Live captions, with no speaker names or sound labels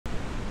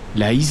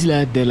La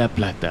Isla de La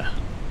Plata.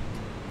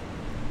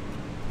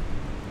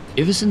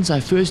 Ever since I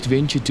first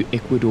ventured to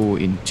Ecuador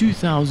in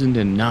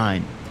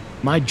 2009,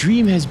 my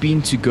dream has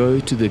been to go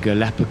to the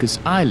Galapagos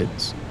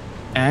Islands,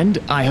 and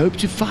I hope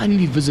to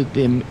finally visit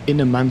them in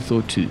a month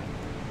or two.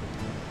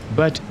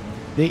 But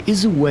there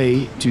is a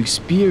way to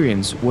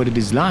experience what it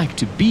is like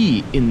to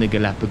be in the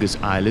Galapagos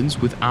Islands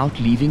without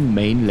leaving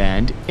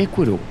mainland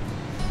Ecuador.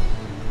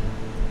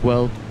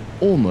 Well,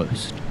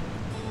 almost.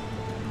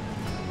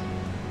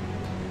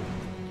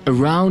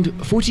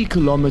 Around 40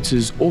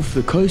 kilometers off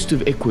the coast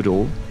of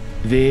Ecuador,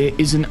 there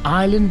is an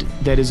island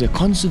that is a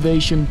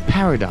conservation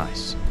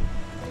paradise.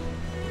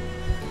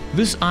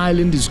 This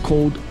island is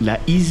called La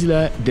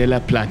Isla de La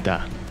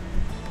Plata.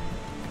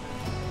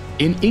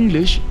 In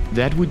English,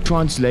 that would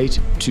translate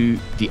to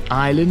the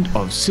island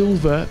of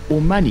silver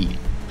or money,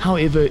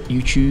 however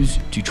you choose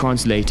to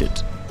translate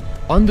it.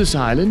 On this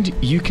island,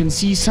 you can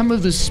see some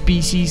of the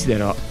species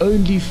that are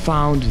only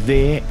found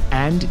there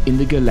and in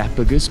the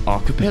Galapagos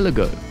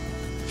archipelago.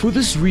 For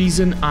this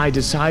reason, I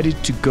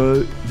decided to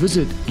go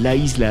visit La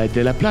Isla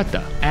de La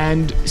Plata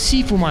and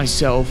see for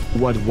myself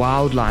what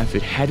wildlife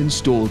it had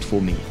installed for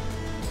me.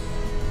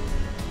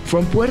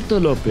 From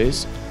Puerto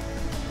Lopez,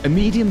 a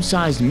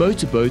medium-sized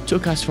motorboat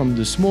took us from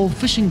the small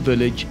fishing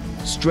village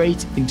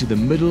straight into the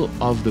middle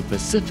of the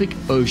Pacific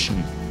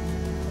Ocean.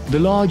 The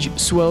large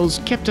swells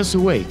kept us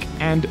awake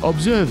and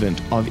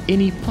observant of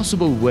any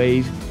possible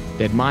wave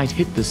that might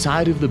hit the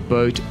side of the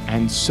boat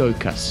and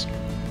soak us.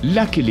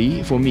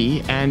 Luckily for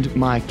me and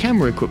my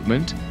camera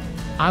equipment,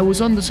 I was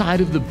on the side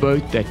of the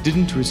boat that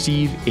didn't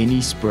receive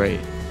any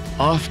spray.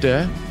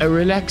 After a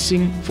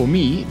relaxing, for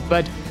me,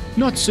 but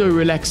not so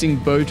relaxing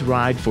boat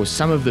ride for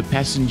some of the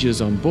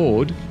passengers on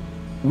board,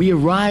 we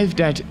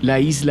arrived at La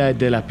Isla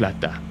de La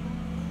Plata.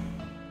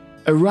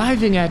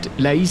 Arriving at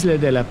La Isla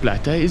de La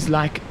Plata is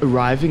like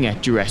arriving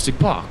at Jurassic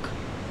Park.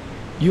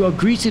 You are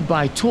greeted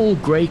by tall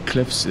grey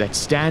cliffs that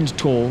stand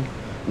tall,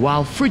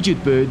 while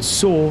frigid birds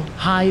soar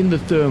high in the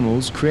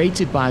thermals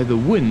created by the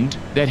wind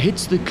that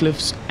hits the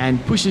cliffs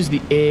and pushes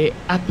the air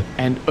up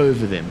and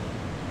over them.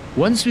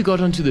 Once we got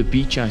onto the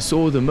beach, I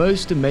saw the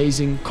most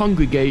amazing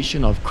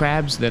congregation of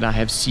crabs that I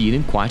have seen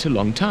in quite a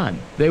long time.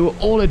 They were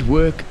all at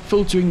work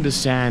filtering the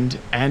sand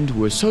and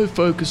were so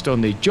focused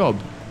on their job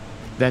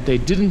that they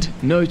didn't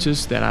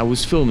notice that I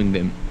was filming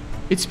them.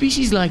 It's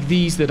species like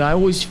these that I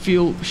always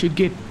feel should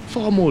get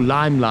far more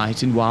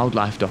limelight in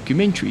wildlife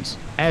documentaries,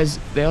 as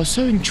they are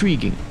so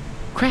intriguing.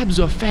 Crabs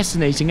are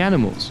fascinating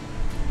animals.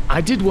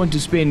 I did want to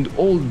spend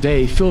all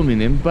day filming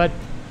them, but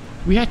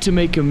we had to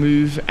make a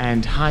move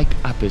and hike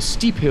up a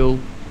steep hill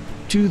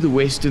to the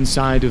western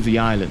side of the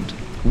island.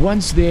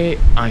 Once there,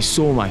 I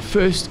saw my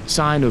first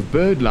sign of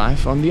bird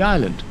life on the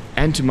island,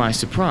 and to my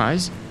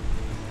surprise,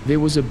 there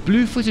was a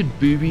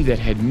blue-footed booby that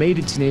had made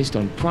its nest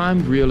on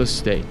prime real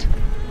estate,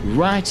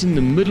 right in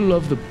the middle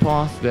of the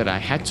path that I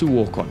had to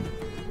walk on.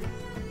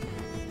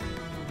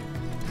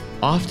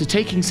 After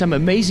taking some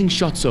amazing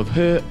shots of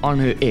her on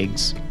her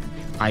eggs,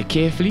 I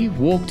carefully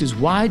walked as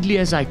widely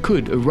as I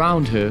could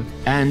around her,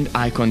 and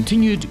I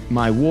continued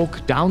my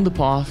walk down the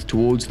path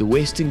towards the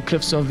western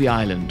cliffs of the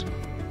island.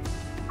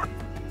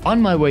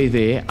 On my way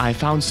there, I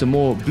found some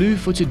more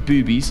blue-footed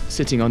boobies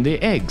sitting on their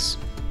eggs.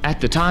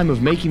 At the time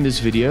of making this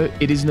video,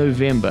 it is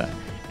November,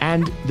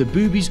 and the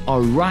boobies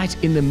are right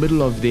in the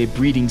middle of their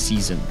breeding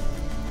season.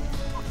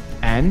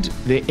 And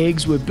their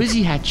eggs were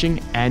busy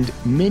hatching, and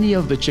many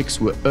of the chicks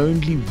were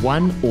only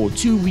 1 or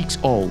 2 weeks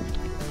old.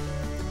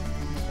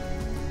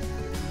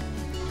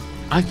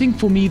 I think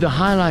for me the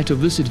highlight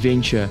of this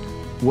adventure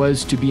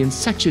was to be in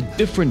such a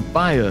different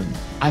biome.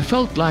 I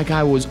felt like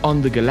I was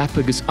on the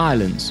Galapagos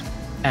Islands,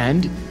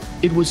 and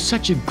it was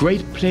such a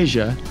great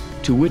pleasure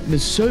to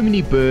witness so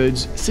many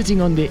birds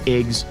sitting on their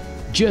eggs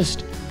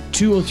just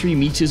 2 or 3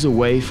 meters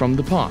away from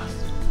the path.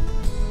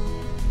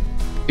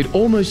 It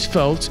almost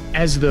felt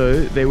as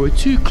though they were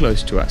too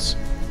close to us,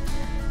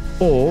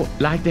 or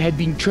like they had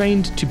been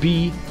trained to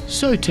be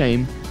so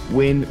tame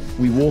when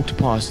we walked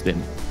past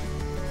them.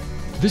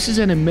 This is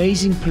an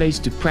amazing place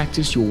to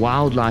practice your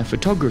wildlife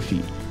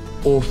photography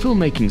or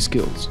filmmaking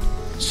skills.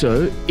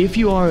 So if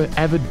you are an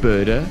avid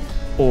birder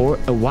or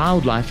a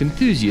wildlife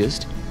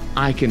enthusiast,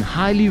 I can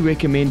highly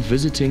recommend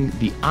visiting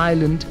the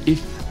island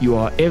if you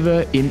are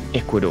ever in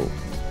Ecuador.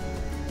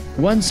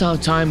 Once our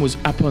time was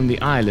up on the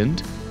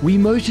island, we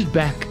motored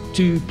back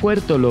to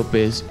Puerto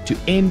Lopez to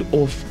end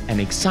off an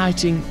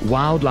exciting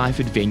wildlife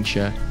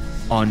adventure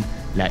on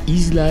La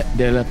Isla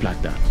de La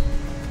Plata.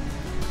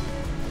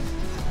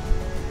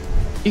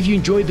 If you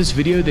enjoyed this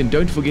video, then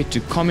don't forget to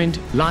comment,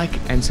 like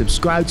and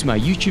subscribe to my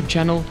YouTube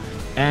channel,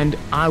 and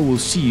I will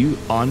see you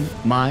on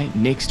my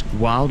next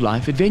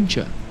wildlife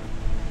adventure.